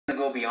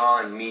go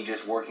beyond me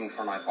just working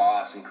for my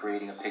boss and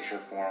creating a picture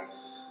for him.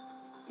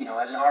 You know,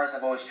 as an artist,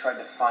 I've always tried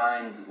to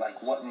find,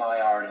 like, what my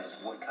art is,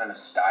 what kind of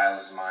style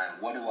is mine,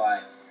 what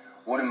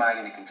am I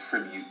going to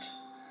contribute,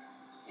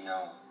 you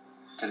know,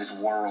 to this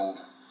world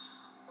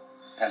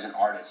as an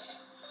artist.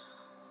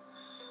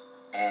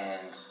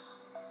 And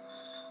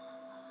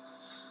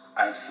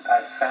I've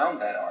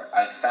found that art,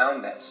 I've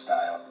found that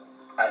style,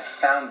 I've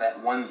found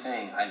that one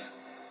thing,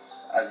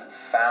 I've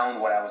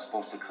found what I was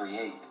supposed to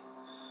create.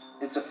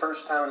 It's the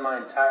first time in my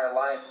entire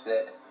life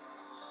that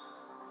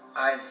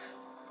I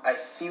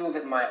feel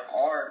that my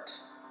art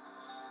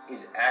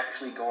is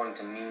actually going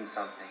to mean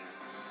something.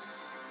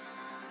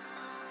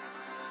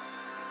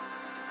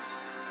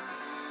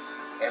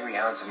 Every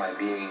ounce of my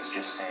being is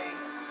just saying,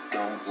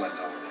 don't let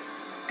go of it.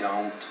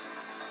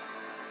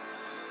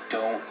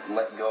 Don't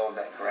let go of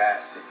that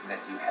grasp that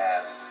you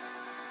have.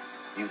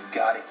 You've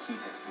got to keep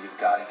it. You've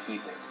got to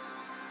keep it.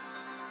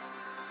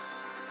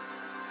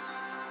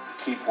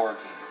 Keep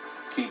working.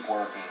 Keep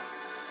working.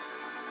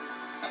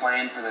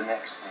 Plan for the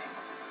next thing.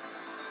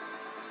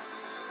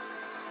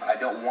 I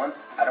don't want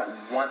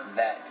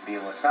that to be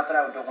over. It's not that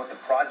I don't want the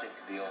project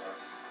to be over.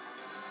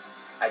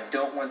 I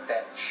don't want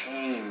that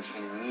change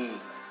in me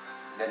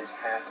that is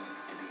happening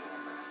to be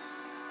over.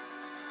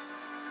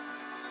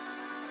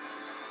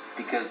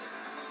 Because,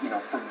 you know,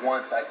 for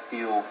once I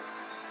feel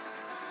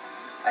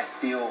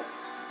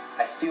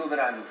that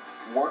I'm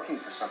working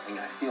for something.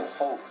 I feel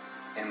hope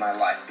in my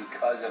life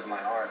because of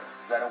my art.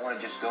 I don't want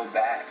to just go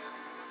back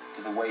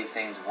to the way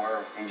things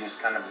were and just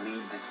kind of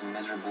lead this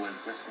miserable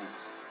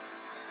existence.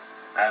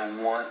 I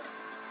want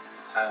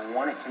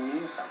it to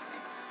mean something.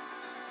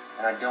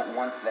 And I don't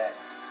want that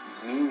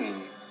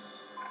meaning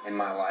in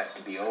my life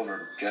to be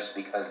over just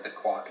because the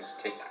clock is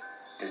ticked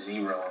to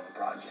zero on the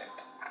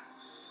project.